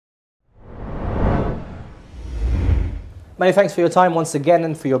Many thanks for your time once again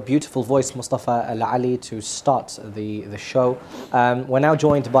and for your beautiful voice, Mustafa Al-Ali, to start the show. We're now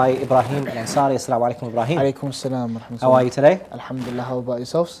joined by Ibraheem Ansari. Assalamu alaikum, Ibraheem. Alaikum assalam. How are you today? Alhamdulillah. How about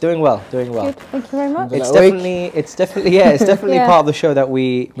yourselves? Doing well, doing well. Good, thank you very much. It's definitely Yeah. part of the show that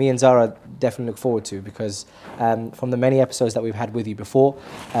me and Zahra definitely look forward to, because from the many episodes that we've had with you before,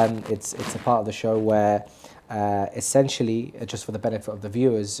 it's a part of the show where essentially, just for the benefit of the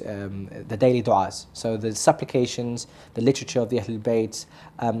viewers, the daily du'as. So the supplications, the literature of the Ahlul Bayt,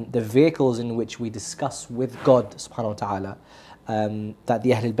 the vehicles in which we discuss with God subhanahu wa ta'ala that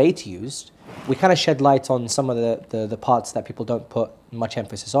the Ahlul Bayt used. We kind of shed light on some of the parts that people don't put much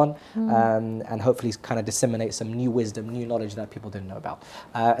emphasis on, and hopefully kind of disseminate some new wisdom, new knowledge that people didn't know about.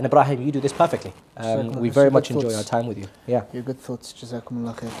 And Ibrahim, you do this perfectly. We very much enjoy our time with you. Yeah. Your good thoughts.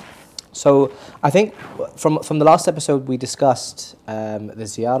 Jazakumullah khair. So I think from the last episode we discussed the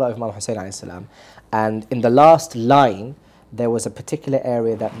ziyarah of Imam Hussein alayhi salam, and in the last line there was a particular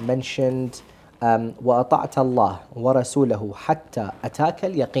area that mentioned وَأَطَعْتَ اللَّهَ وَرَسُولَهُ حَتَّى أَتَاكَ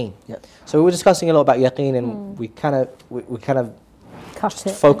الْيَقِينَ. So we were discussing a lot about yaqeen, and we kind of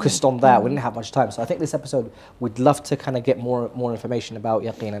focused on that. We didn't have much time, so I think this episode we'd love to kind of get more information about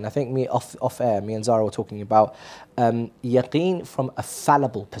yaqeen. And I think off air, me and Zahra were talking about yaqeen from a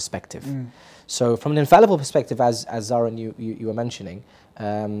fallible perspective. So from an infallible perspective, as Zahra and you were mentioning, he's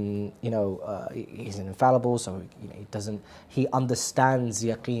an infallible, so he understands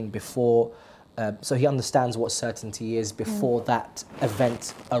yaqeen before. So he understands what certainty is before that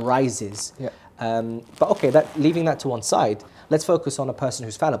event arises. But okay, leaving that to one side, let's focus on a person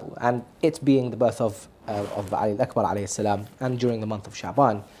who's fallible, and it being the birth of Ali Akbar alayhi salam, and during the month of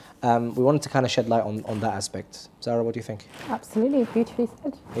Sha'ban. We wanted to kind of shed light on that aspect. Zahra, what do you think? Absolutely, beautifully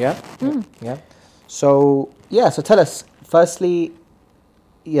said. Yeah? Yeah. So tell us, firstly,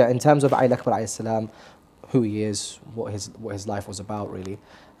 in terms of Ali Akbar alayhi salam, who he is, what his life was about, really,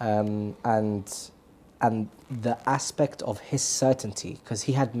 and the aspect of his certainty, because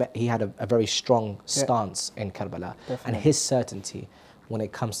he had a very strong stance in Karbala, and his certainty when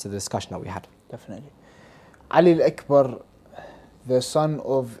it comes to the discussion that we had. Definitely. Ali Akbar, the son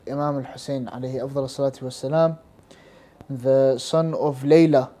of Imam Hussein alayhi afdal salatu wassalam, the son of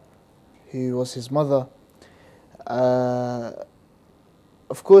Layla, who was his mother. Of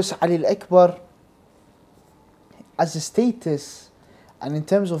course, Ali Akbar, as a status and in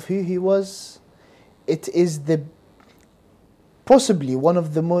terms of who he was, it is possibly one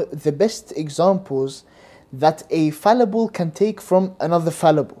of the best examples that a fallible can take from another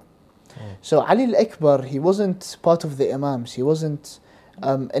fallible. So Ali Akbar, he wasn't part of the Imams, he wasn't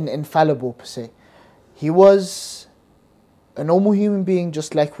an infallible per se. He was a normal human being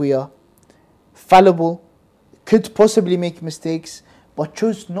just like we are, fallible, could possibly make mistakes, but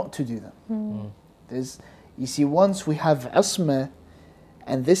chose not to do them. You see, once we have asma,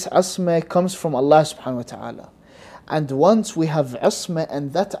 and this asma comes from Allah subhanahu wa ta'ala, and once we have asma,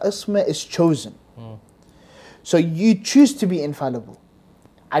 and that asma is chosen. So you choose to be infallible.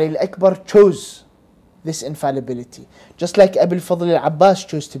 Ali Akbar chose this infallibility, just like Abil Fadl al-Abbas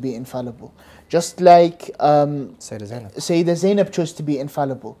chose to be infallible, just like Sayyidah Zainab chose to be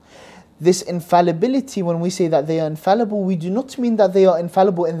infallible. This infallibility, when we say that they are infallible, we do not mean that they are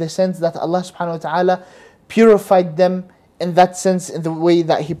infallible in the sense that Allah subhanahu wa ta'ala purified them in that sense, in the way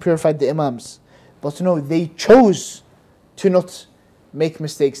that He purified the Imams. But no, they chose to not make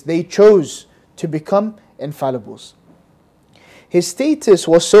mistakes. They chose to become infallibles. His status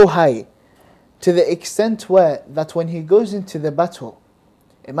was so high to the extent that when he goes into the battle,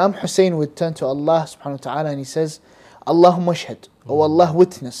 Imam Hussein would turn to Allah subhanahu wa ta'ala and he says, Allahumma shahad, O Allah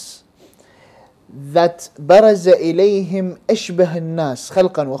witness, that baraza ilayhim ashbah an-nas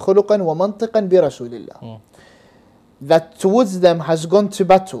khalqan wa khuluqan wa mantiqan bi Rasulillah. That towards them has gone to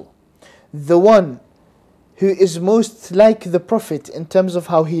battle the one who is most like the Prophet in terms of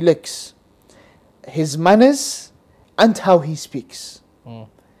how he looks, his manners, and how he speaks.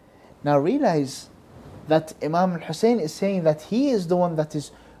 Now realize that Imam al-Hussein is saying that he is the one that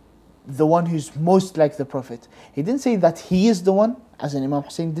is the one who's most like the Prophet. He didn't say that he is the one, as in Imam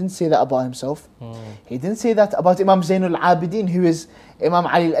Hussein didn't say that about himself. He didn't say that about Imam Zainul Abidin, who is Imam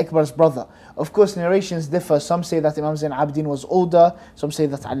Ali Akbar's brother. Of course, narrations differ. Some say that Imam Zainul Abidin was older, some say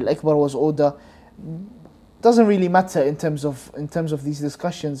that Ali Akbar was older. Doesn't really matter in terms of these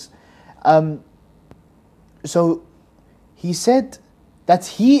discussions. So he said that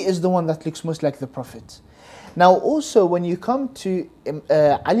he is the one that looks most like the Prophet. Now also, when you come to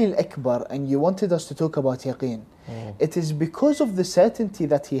Ali Akbar and you wanted us to talk about yaqeen, it is because of the certainty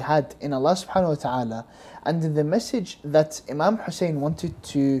that he had in Allah subhanahu wa ta'ala and in the message that Imam Hussein wanted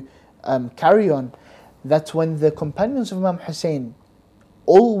to carry on, that when the companions of Imam Hussein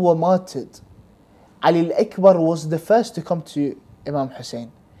all were martyred, Ali Akbar was the first to come to Imam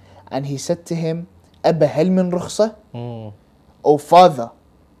Hussein, and he said to him, Abba hal min rukhsah? Oh father,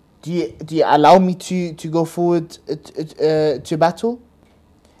 do you allow me to go forward to battle?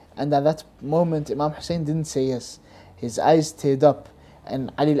 And at that moment Imam Hussein didn't say yes. His eyes teared up,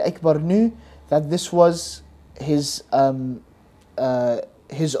 and Ali Akbar knew that this was his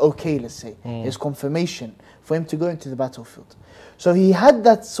okay, let's say, his confirmation for him to go into the battlefield. So he had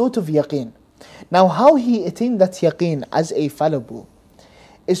that sort of yaqeen. Now how he attained that yaqeen as a fallible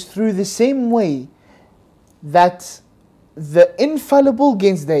is through the same way that the infallible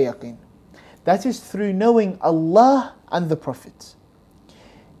gains their yaqeen. That is through knowing Allah and the Prophet.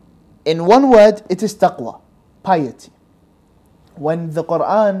 In one word, it is taqwa, piety. When the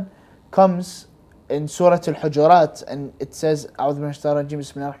Quran comes in Surah Al-Hujurat and it says, أعوذ بالله من الشيطان الرجيم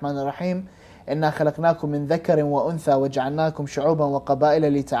بسم الله الرحمن الرحيم إنا خلقناكم من ذكر وأنثى وجعلناكم شعوبا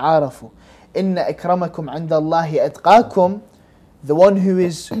وقبائل لتعارفوا إن أكرمكم عند الله أتقاكم. The one who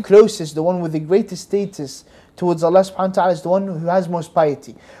is closest, the one with the greatest status towards Allah subhanahu wa ta'ala is the one who has most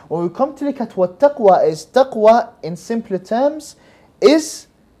piety. When we come to look at what taqwa is, taqwa in simpler terms is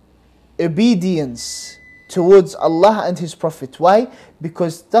obedience towards Allah and His Prophet. Why?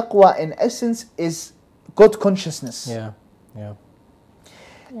 Because taqwa in essence is God consciousness. Yeah.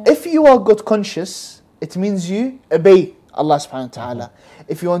 If you are God conscious, it means you obey Allah subhanahu wa ta'ala.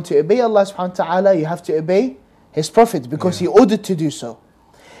 If you want to obey Allah subhanahu wa ta'ala, you have to obey His Prophet because He ordered to do so.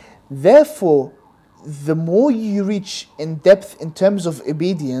 Therefore, the more you reach in depth in terms of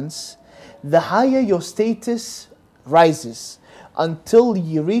obedience, the higher your status rises until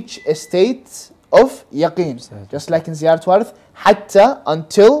you reach a state of yaqeen. Just like in Ziyarat Warith, hatta,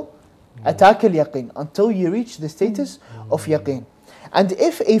 until attack al-yaqeen, until you reach the status of yaqeen. And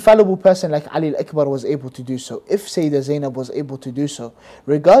if a fallible person like Ali Akbar was able to do so, if Sayyidah Zainab was able to do so,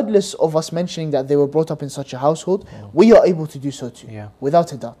 regardless of us mentioning that they were brought up in such a household, we are able to do so too,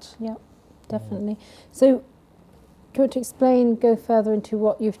 without a doubt. Yeah, definitely. So, do you want to explain, go further into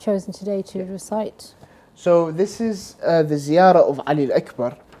what you've chosen today to recite? So this is the ziyarah of Ali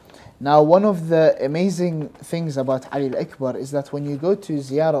Akbar. Now, one of the amazing things about Ali Akbar is that when you go to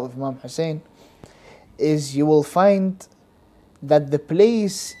ziyarah of Imam Hussein, is you will find that the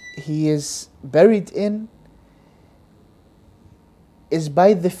place he is buried in is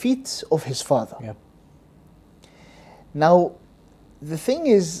by the feet of his father. Yep. Now, the thing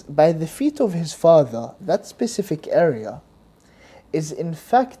is, by the feet of his father, that specific area is in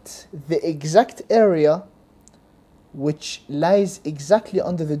fact the exact area which lies exactly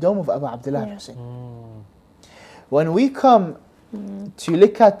under the dome of Abu Abdullah Hussein. When we come to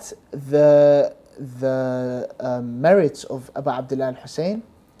look at the merits of Abu Abdullah Hussein,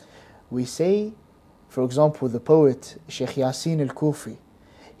 we say, for example, the poet Sheikh Yasin al-Kufi,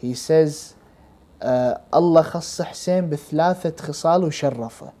 he says, Allah khassa Hussein bithalathat khisal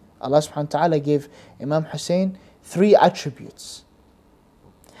sharrafa. Allah subhanahu wa ta'ala gave Imam Hussein 3 attributes.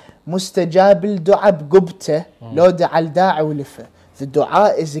 Mustajab al-du'a b'gubta lo da'al da'i walifa. The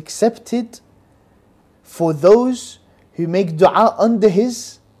dua is accepted for those who make dua under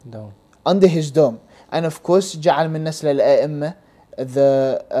his dome. And of course, جعل من نسل الأئمة,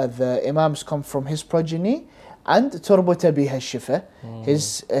 the Imams come from his progeny, and تربط بها الشفاء.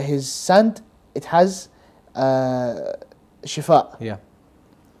 His sand, it has shifa. Yeah.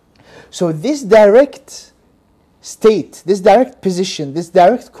 So this direct state, this direct position, this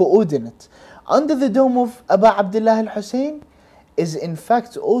direct coordinate under the dome of Abu Abdullah al-Hussein is in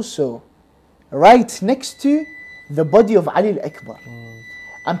fact also right next to the body of Ali Akbar.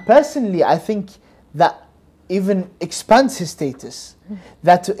 And personally, I think that even expands his status.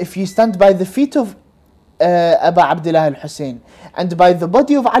 That if you stand by the feet of Abu Abdullah al-Hussein and by the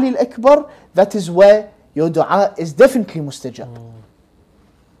body of Ali Akbar, that is where your dua is definitely mustajab.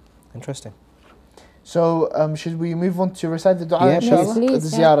 Interesting. So, should we move on to recite the dua? Yeah, inshallah?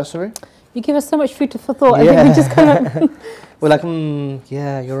 please, The ziyarah, sorry. You give us so much food for thought. I think we just kind of We're like,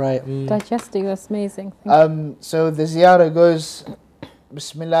 yeah, you're right. digesting. That's amazing. So the ziyarah goes,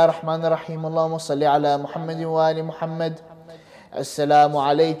 Bismillah ar-Rahman ar-Rahim, Allahumma salli ala Muhammad wa ali Muhammad. Assalamu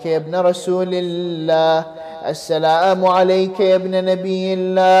alayka ya ibn Rasulillah. Assalamu alayka ya ibn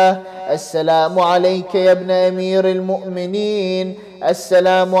Nabiyillah. Assalamu alayka ya ibn Amir al-Mu'mineen.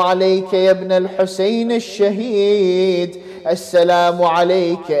 Assalamu alayka ya ibn al-Hussein al-Shaheed. السلام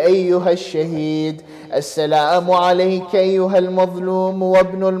عليك أيها الشهيد. السلام عليك أيها المظلوم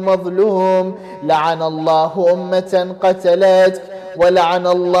وابن المظلوم. لعن الله أمة قتلتك ولعن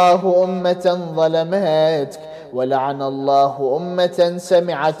الله أمة ظلمتك ولعن الله أمة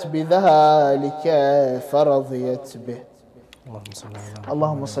سمعت بذلك فرضيت به.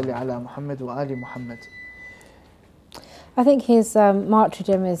 اللهم صل على محمد وآل محمد. I think his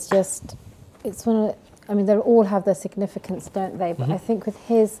martyrdom is just, it's one of, I mean, they all have their significance, don't they? But I think with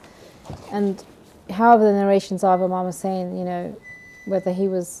his, and however the narrations are of Imam Hussein, you know, whether he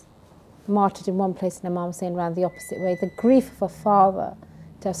was martyred in one place and Imam Hussein ran the opposite way, the grief of a father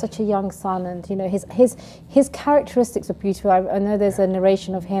to have such a young son, and you know, his characteristics are beautiful. I know there's a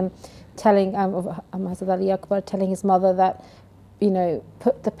narration of him telling, of Ali Akbar telling his mother that, you know,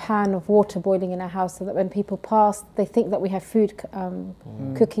 put the pan of water boiling in our house so that when people pass, they think that we have food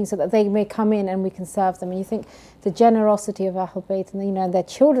cooking, so that they may come in and we can serve them. And you think the generosity of Ahlul Bayt and, you know, and their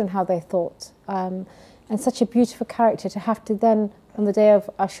children, how they thought, and such a beautiful character to have to then on the day of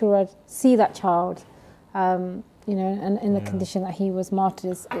Ashura see that child, you know, and in the condition that he was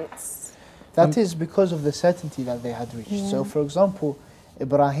martyred. That is because of the certainty that they had reached. So, for example,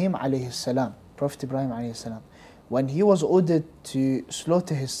 Ibrahim alayhi salam, Prophet Ibrahim alayhi salam, when he was ordered to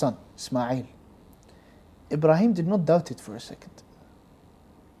slaughter his son, Ismail, Ibrahim did not doubt it for a second.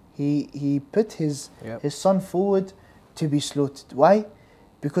 He put his son forward to be slaughtered. Why?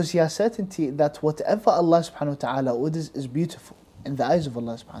 Because he has certainty that whatever Allah subhanahu wa ta'ala orders is beautiful in the eyes of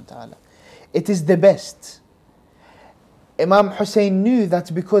Allah subhanahu wa ta'ala. It is the best. Imam Hussein knew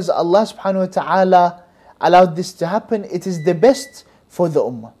that because Allah subhanahu wa ta'ala allowed this to happen, it is the best for the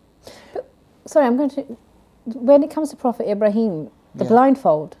ummah. But, sorry, I'm going to... When it comes to Prophet Ibrahim, the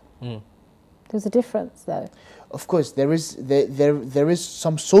blindfold, there's a difference though. Of course, there is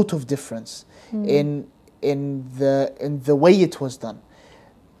some sort of difference in the way it was done.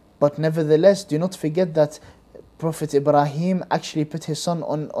 But nevertheless, do not forget that Prophet Ibrahim actually put his son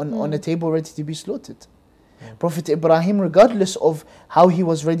on a table ready to be slaughtered. Prophet Ibrahim, regardless of how he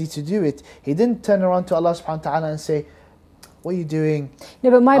was ready to do it, he didn't turn around to Allah subhanahu wa ta'ala and say, what are you doing?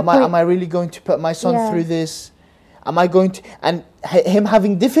 No, but am I really going to put my son through this? Am I going to... And him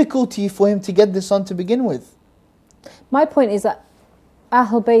having difficulty for him to get the son to begin with. My point is that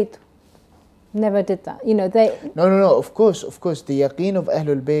Ahlul Bayt never did that. You know, they... No, of course. The yaqeen of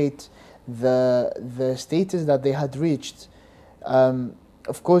Ahlul Bayt, the status that they had reached,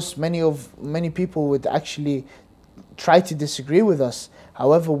 of course, many people would actually try to disagree with us.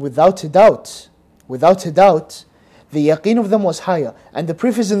 However, without a doubt, the yaqeen of them was higher. And the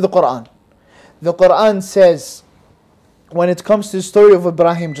proof is in the Quran. The Quran says, when it comes to the story of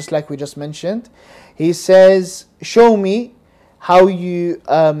Ibrahim, just like we just mentioned, he says, show me how you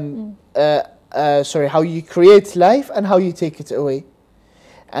how you create life and how you take it away.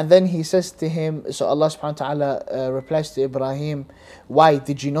 And then he says to him, so Allah subhanahu wa ta'ala replies to Ibrahim, why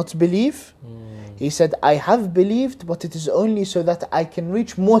did you not believe? He said, I have believed, but it is only so that I can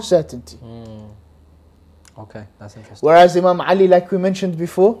reach more certainty. Okay, that's interesting. Whereas Imam Ali, like we mentioned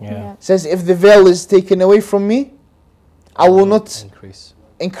before, says, if the veil is taken away from me, I will not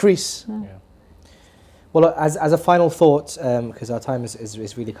increase. Well, as a final thought, because our time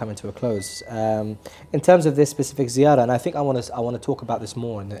is really coming to a close, in terms of this specific ziyarah, and I think I want to talk about this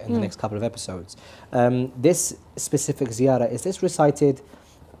more in the next couple of episodes. This specific ziyarah, is this recited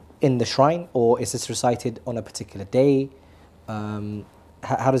in the shrine, or is this recited on a particular day?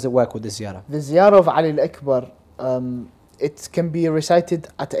 How does it work with the ziyarah? The ziyarah of Ali Akbar, it can be recited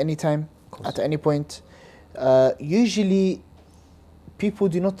at any time, at any point. Usually, people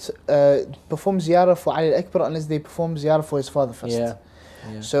do not perform ziyarah for Ali Akbar unless they perform ziyarah for his father first.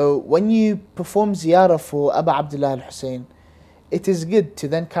 So when you perform ziyarah for Abu Abdullah al-Hussein, it is good to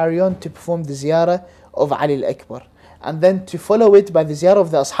then carry on to perform the ziyarah of Ali Akbar, and then to follow it by the ziyarah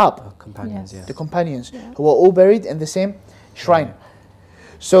of the ashab, the companions, who are all buried in the same shrine.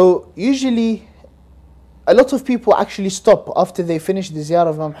 So usually, a lot of people actually stop after they finish the ziyarah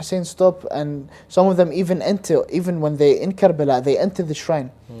of Imam Hussein, stop, and some of them even enter, even when they're in Karbala, they enter the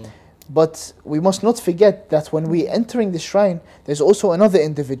shrine. But we must not forget that when we entering the shrine, there's also another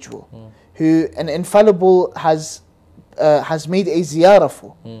individual who an infallible has made a ziyarah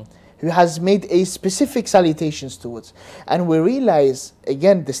for, who has made a specific salutations towards. And we realize,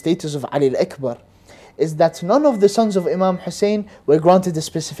 again, the status of Ali Akbar is that none of the sons of Imam Hussein were granted a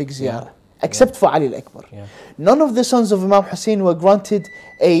specific ziyarah. Except for Ali Akbar. None of the sons of Imam Hussein were granted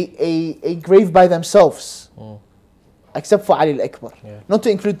a grave by themselves. Except for Ali Akbar. Not to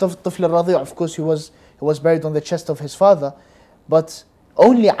include Tifl al-Radi', of course, who was buried on the chest of his father. But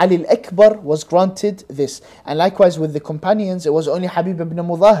only Ali Akbar was granted this. And likewise with the companions, it was only Habib ibn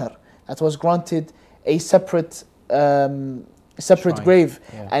Mudahir that was granted a separate grave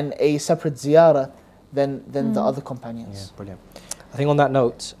and a separate ziyarah than the other companions. Brilliant. I think on that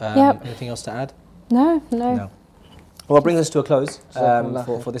note, anything else to add? No. Well, it brings us to a close Jazakumullah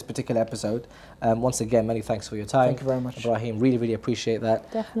khair. for this particular episode. Once again, many thanks for your time. Thank you very much. Ibraheem, really, really appreciate that.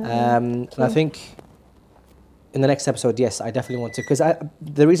 Definitely. And I think in the next episode, yes, I definitely want to, because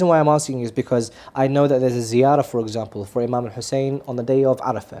the reason why I'm asking is because I know that there's a ziyarah, for example, for Imam Hussein on the day of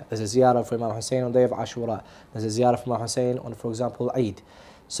Arafah. There's a ziyarah for Imam Hussein on the day of Ashura. There's a ziyarah for Imam Hussein on, for example, Eid.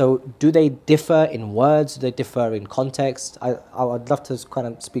 So do they differ in words? Do they differ in context? I'd love to kind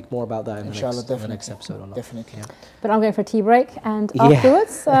of speak more about that in the next episode. Or not. Definitely. Yeah. But I'm going for a tea break, and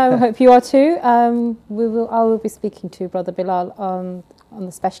afterwards, I hope you are too. I will be speaking to Brother Bilal on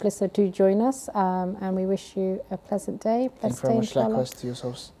the specialist, so do join us. And we wish you a pleasant day. Thank you very much. Likewise to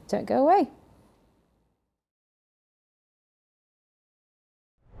yourselves. Don't go away.